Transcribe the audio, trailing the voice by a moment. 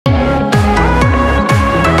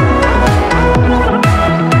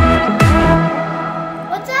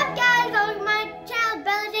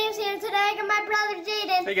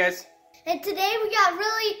and today we got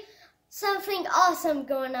really something awesome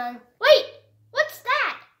going on. Wait, what's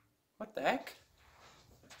that? What the heck?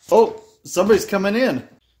 Oh, somebody's coming in.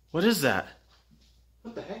 What is that?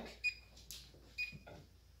 What the heck?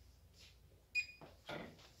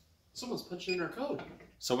 Someone's punching in our code.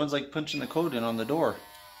 Someone's like punching the code in on the door.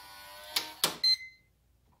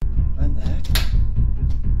 What the heck?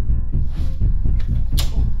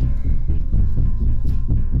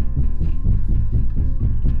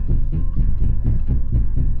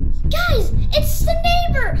 Guys, it's the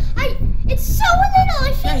neighbor. It's so little.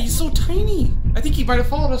 I think. Yeah, he's so tiny. I think he might have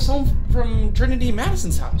followed us home from Trinity and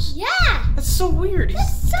Madison's house. Yeah. That's so weird.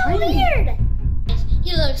 That's so tiny. weird.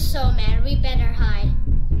 He looks so mad. We better hide.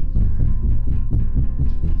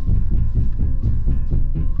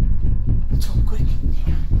 Let's go quick.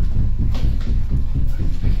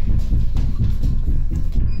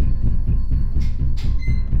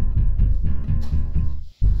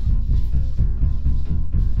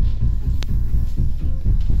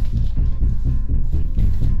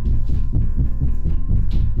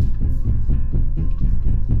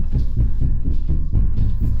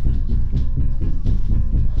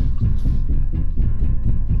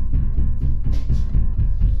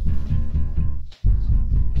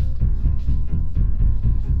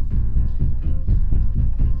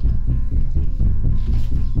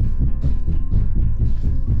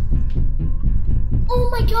 Oh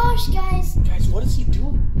my gosh, guys. Guys, what is he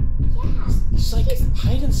doing? Yeah. He's like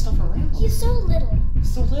hiding stuff around. He's so little.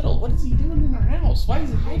 He's so little. What is he doing in our house? Why is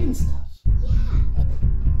he hiding stuff? Yeah.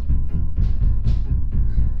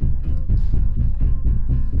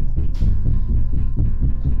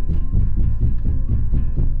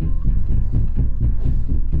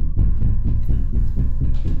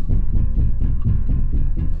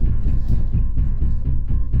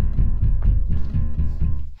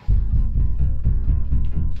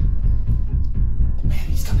 Man,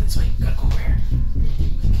 he's coming this way. Gotta go where?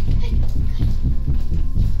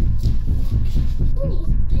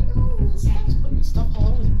 He's putting stuff all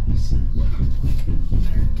over the place. We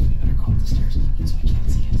better go up the stairs a little bit so he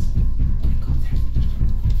can't see us. Go up there.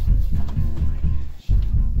 Oh my gosh.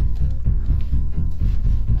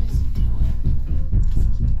 What is he doing?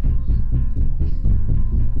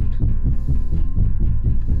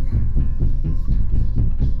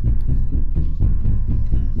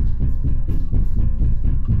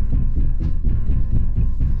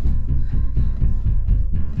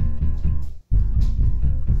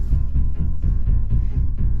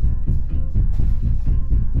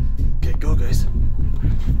 Okay, go guys.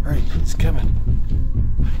 Hurry, it's coming.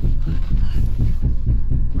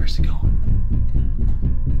 Where's he going?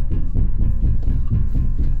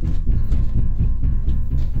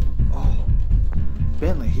 Oh,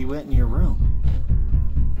 Bentley, he went in your room.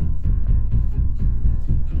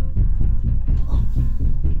 Oh,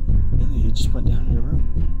 Bentley, he just went down in your room.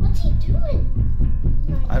 What's he doing?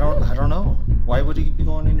 I don't know. Why would he be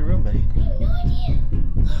going in your room, buddy? I have no idea.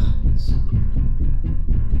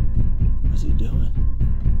 What's he doing?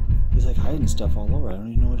 He's like hiding stuff all over. I don't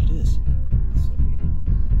even know what it is.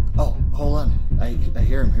 Oh, hold on. I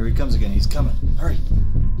hear him. Here he comes again. He's coming. Hurry.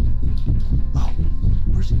 Oh,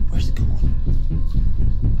 where's he going? Where's he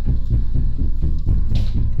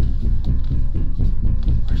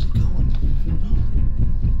going? I don't know.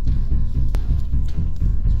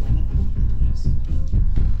 He's running all over the place.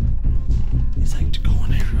 He's like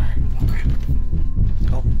going everywhere. Oh, crap.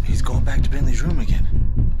 Oh, he's going back to Bentley's room again.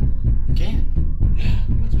 Again? Yeah.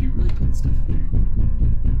 He must be really putting stuff in there.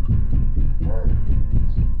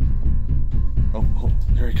 Oh,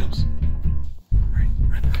 here he comes. Hurry,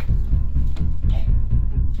 run. Hey.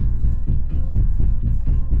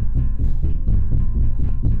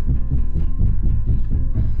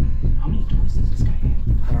 How many toys does this guy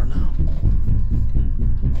have? I don't know.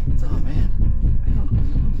 Oh, man. I don't know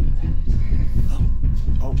what that is.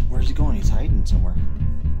 Oh, where's he going? He's hiding somewhere.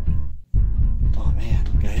 Oh, man,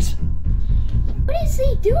 guys. What is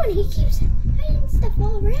he doing? He keeps hiding stuff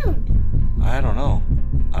all around. I don't know.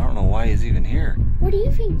 I don't know why he's even here. What do you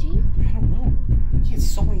think, Gene? I don't know. He has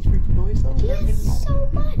so many freaking toys though. He Never get them all. has so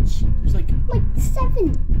much. There's like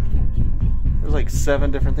 7 There's like 7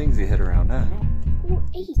 different things he hid around, huh? or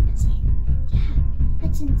 8. Yeah,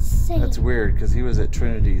 that's insane. That's weird, because he was at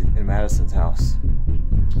Trinity in Madison's house.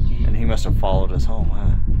 And he must have followed us home,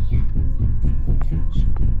 huh? Oh my gosh.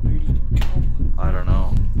 Where did he go? I don't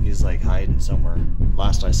know. He's like hiding somewhere.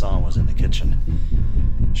 Last I saw him was in the kitchen.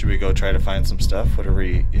 Should we go try to find some stuff? Whatever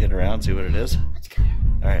he hid around, see what it is? Let's go.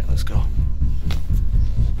 Alright, let's go.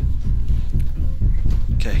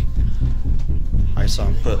 Okay. I saw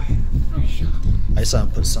him put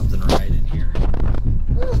something right in here.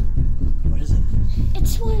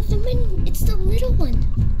 It's one of the mini. It's the little one.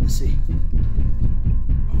 Let's see.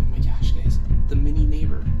 Oh my gosh, guys. The mini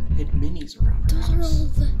neighbor hid minis around her Those are house. all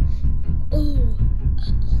the. Oh.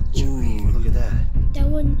 Ooh, look at that. That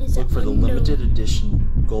one is Look for the unknown. limited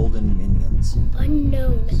edition golden minions.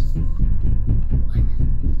 Unknown.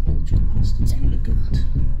 Ultra lost. It's even a goat.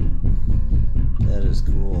 That is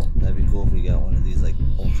cool. That'd be cool if we got one of these like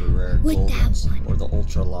ultra rare With that goldens one. or the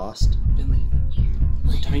ultra lost. Bentley,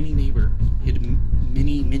 the tiny neighbor hid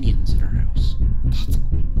mini minions in her house. That's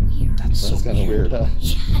weird. That's so That's kind of weird, huh?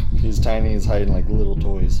 He's tiny, he's hiding like little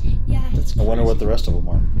toys. Yeah. I wonder what the rest of them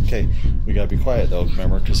are. Okay, we gotta be quiet though,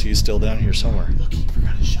 remember, because he's still down here somewhere. Look, he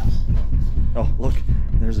forgot his shovel. Oh, look,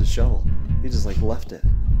 there's his shovel. He just like left it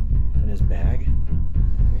in his bag.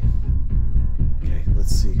 Okay,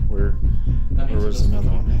 let's see. Where was another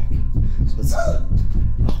one? Let's, oh,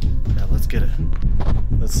 yeah, let's get it.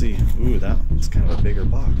 Let's see. Ooh, that's kind of a bigger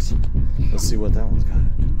box. Let's see what that one's got.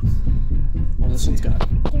 Well, this one's got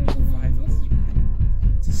There's a 5 of mystery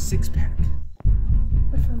them. It's a 6-pack.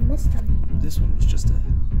 with a mystery. This one was just a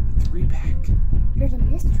 3-pack. There's a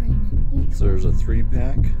mystery in each. So there's a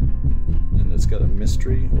 3-pack, and it's got a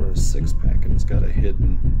mystery, or a 6-pack, and it's got a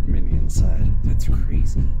hidden mini inside. That's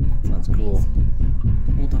crazy. Sounds cool.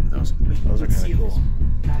 Hold on to those. Wait, Those are let's kind see of if cool.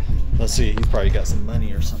 this got anything. Let's see. He's probably got some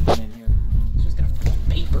money or something in here. It's just got freaking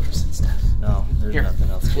papers and stuff. No, there's Here, nothing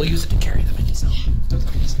else. we'll use it to carry them in yourself. Those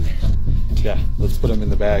things in there. Yeah, let's put them in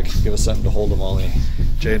the bag. Give us something to hold them all in.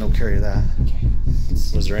 Jane will carry that. Okay.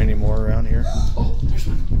 Was there any more around here? Oh, there's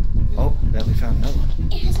one. Oh, Bentley found another one.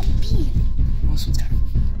 It has a bee. Oh, this one's got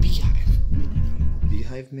a beehive minion on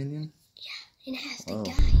Beehive minion? Yeah, and it has to Oh.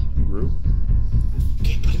 die. Group? it.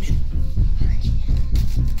 Okay, put him in.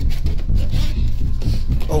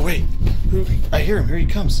 Oh, wait. I hear him. Here he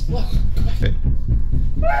comes. Look, go back. Okay.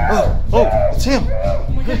 Oh, it's him. Oh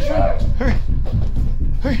my gosh, run. Hurry.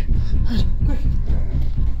 Hurry. Quick.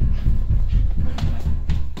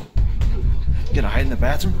 Gonna hide in the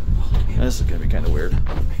bathroom? This is gonna be kind of weird.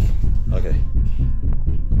 Okay.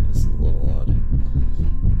 This is a little odd.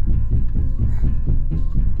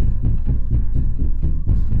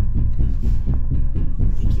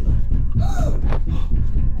 I think he left. Oh,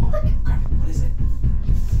 look. Grab it. What is it?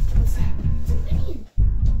 What's that? It's a minion.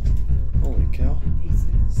 Holy cow.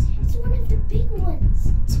 It's one of the big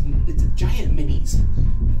ones. It's a giant minis.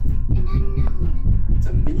 An unknown. It's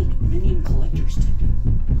a minion collector's ticket.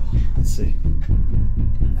 Let's see.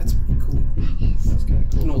 That's pretty cool. That's kind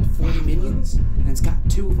of An cool. old 40 minions, and it's got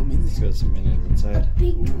 2 of them in It's there. got some minions A inside.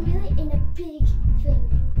 big toilet and a big thing.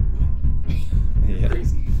 Yeah,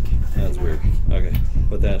 Crazy. Okay, put that that's in weird. our- Okay,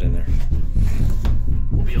 put that in there.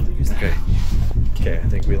 We'll be able to use that. Okay. Okay, I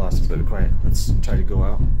think we lost a bit of quiet. Let's try to go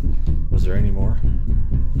out. Was there any more?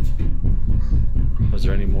 Was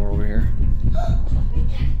there any more over here? Oh,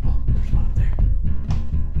 there's one up there.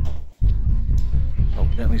 Oh,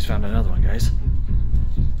 Bentley's found another one, guys.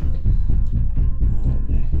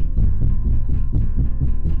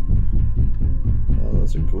 Oh,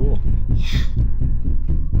 those are cool.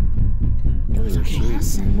 Those are sweet.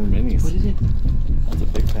 Some more minis. Put it in. That's a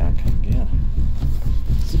big pack again.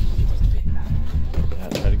 Yeah,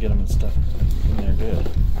 try to get them and stuff in there good.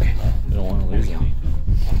 Okay. We don't want to lose any.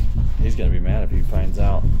 He's gonna be mad if he finds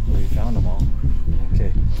out where he found them all.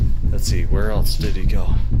 Okay, let's see. Where else did he go?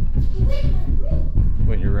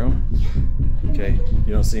 Went in your room? Okay.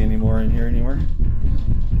 You don't see any more in here anywhere?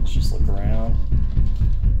 Let's just look around.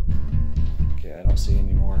 Okay, I don't see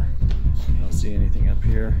any more. I don't see anything up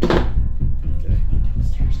here. Okay.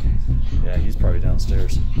 Downstairs, guys. Yeah, he's probably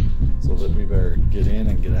downstairs. So that we better get in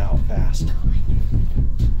and get out fast.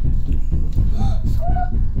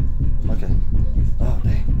 Okay. Oh,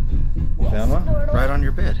 dang. You found one? Right on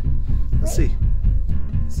your bed. Let's see.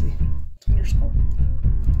 Let's see. It's on your score.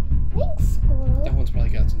 Thanks, squirrel. That one's probably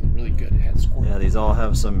got something really good. It had score. Yeah, these all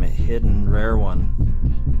have some hidden rare one.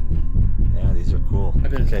 Yeah, these are cool. I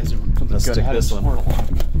bet it Okay, has something let's good. stick It had a this one. squirrel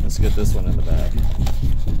on it. Let's get this one in the bag.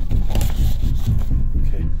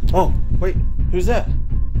 Okay. Oh, wait. Who's that?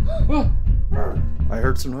 Oh, I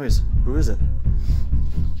heard some noise. Who is it?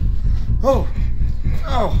 Oh.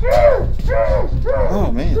 Oh.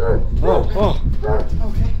 Oh, man. Oh, oh.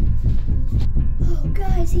 okay. Oh,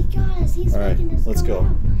 guys, he got us. He's All right, making us let's go.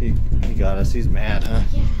 out. He got us. He's mad, huh?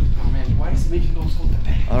 Yeah. Oh man, why is he making those hold the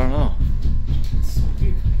bag? I don't know. It's so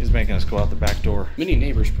weird. He's making us go out the back door. Mini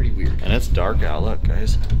neighbor's pretty weird. And it's dark out. Look,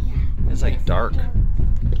 guys. It's like dark.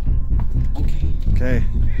 Okay. Okay.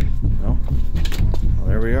 Well,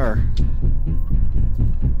 there we are.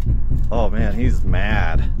 Oh man, he's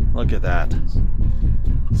mad. Look at that.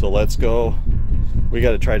 So let's go. We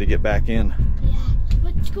got to try to get back in. Yeah.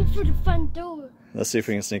 Let's go for the front door. Let's see if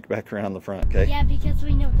we can sneak back around the front, okay? Yeah, because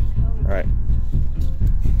we know the code. All right.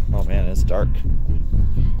 Oh man, it's dark.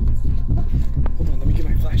 Hold on, let me get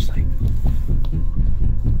my flashlight.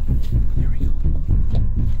 There we go.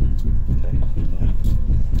 Okay, yeah.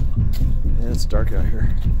 Yeah, it's dark out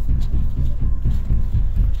here.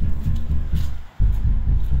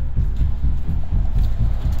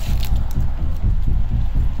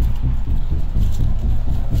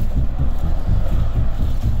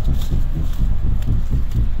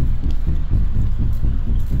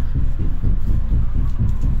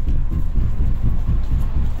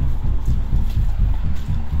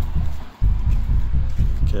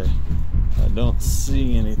 Okay, I don't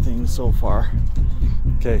see anything so far.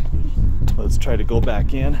 Okay, let's try to go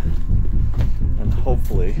back in and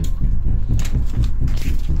hopefully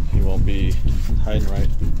he won't be hiding right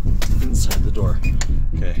inside the door.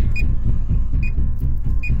 Okay.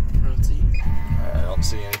 I don't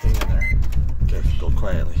see anything in there. Okay, go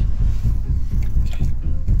quietly. Okay.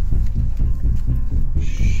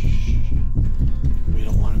 Shh. We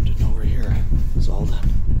don't want him to know we're here. So hold on.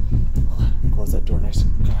 Hold on. Close that door nice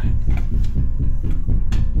and quiet.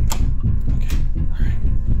 Okay. Alright.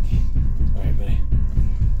 Alright, buddy.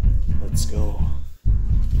 Let's go.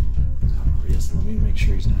 Yes, let me make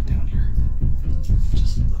sure he's not down here.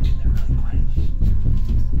 Just look in there really quietly.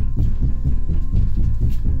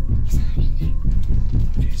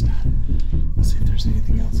 Okay, he's not. Let's see if there's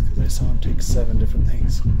anything else, because I saw him take 7 different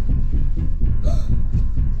things.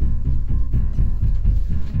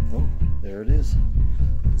 Oh, there it is.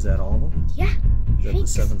 Is that all of them? Yeah. Is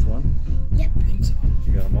that the 7th one? Yep. I think so.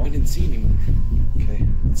 You got them all? I didn't see anymore. Okay,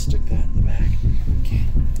 let's stick that in the bag. Okay.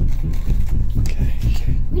 Okay.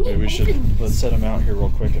 Okay. We Maybe we should, let's set them out here real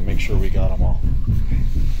quick and make sure we got them all.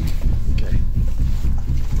 Okay.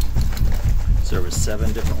 So there was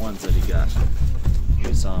 7 different ones that he got.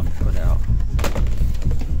 We saw him put out.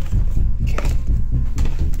 Okay.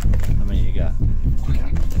 How many you got?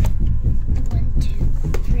 Okay. 1, 2,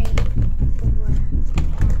 3, 4,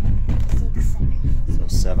 5, 6, 7. So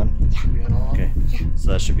 7? We got all. Okay.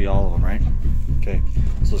 So that should be all of them, right? Okay.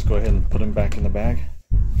 So let's go ahead and put them back in the bag.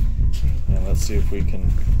 And let's see if we can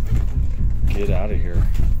get out of here.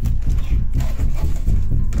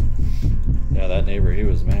 Yeah, that neighbor, he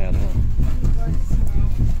was mad, huh?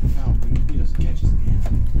 No, he doesn't catch us again.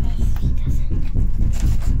 He doesn't.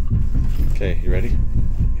 Okay, you ready?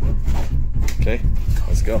 Okay,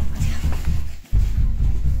 let's go.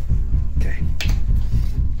 Okay.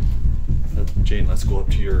 Jane, let's go up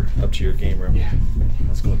to your game room. Yeah.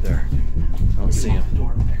 Let's go up there. I don't see him. The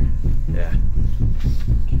door over there. Yeah.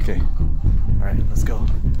 Okay. All right, let's go. All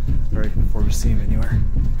right, before we see him anywhere.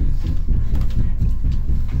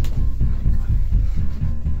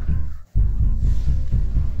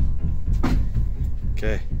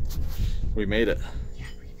 Okay, we made it.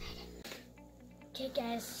 Okay,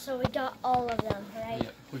 guys, so we got all of them, right? Yeah,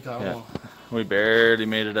 we got Yeah. all. We barely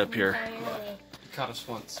made it up here. Finally. He caught us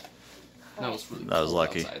once. That was really That was cold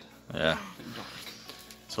lucky. outside. Yeah. And dark.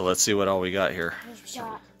 So let's see what all we got here. We've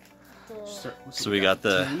got the... So we got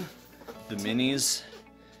the 2. Mineez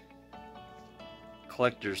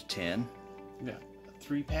collector's tin. We got a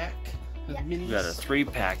 3-pack of Yeah. minis. We got a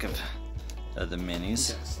 3-pack of the We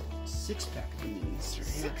Mineez. got a 6-pack of minis right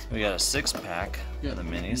here. We got a 6-pack We of got the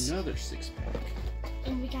Mineez. another 6-pack.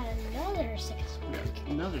 And we got another 6. We got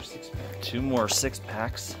another 6-pack. 2 more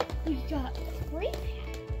 6-packs. We got 3 pack.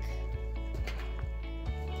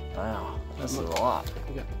 Wow, this is a lot.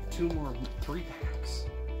 We got 2 more 3-packs.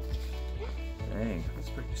 Dang. That's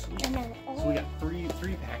pretty sweet. And then all... So we got 3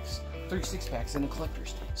 3-packs, 3 6-packs, and a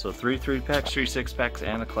collector's tin. So 3 3-packs, 3 6-packs,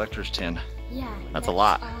 and a collector's tin. Yeah. That's a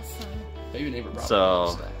lot. Awesome. Maybe neighbor brought So, all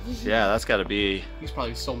this stuff. yeah, that's got to be He's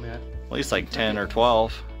probably so mad. at least like 10 or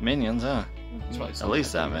 12 minions, huh? He's probably so At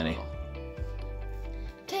least mad that many.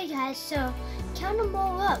 Okay, guys, so count them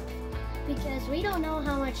all up because we don't know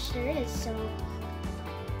how much there is. So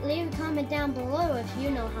leave a comment down below if you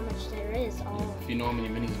know how much there is. All If you know how many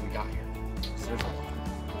minis we got here. So there's a lot.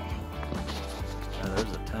 Yeah,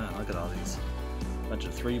 there's a ton. Look at all these. Bunch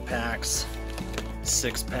of 3-packs,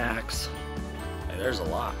 6-packs. Hey, there's a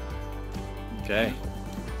lot. Okay.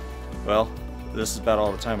 Well, this is about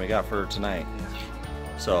all the time we got for tonight.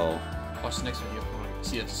 So, Watch the next video and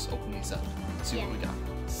see us open these up. See what we got.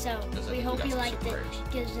 So Because I we think hope got you some liked it. surprises.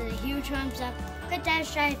 Give us a huge thumbs up. Click that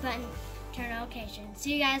subscribe button. Turn notifications.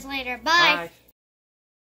 See you guys later. Bye. Bye.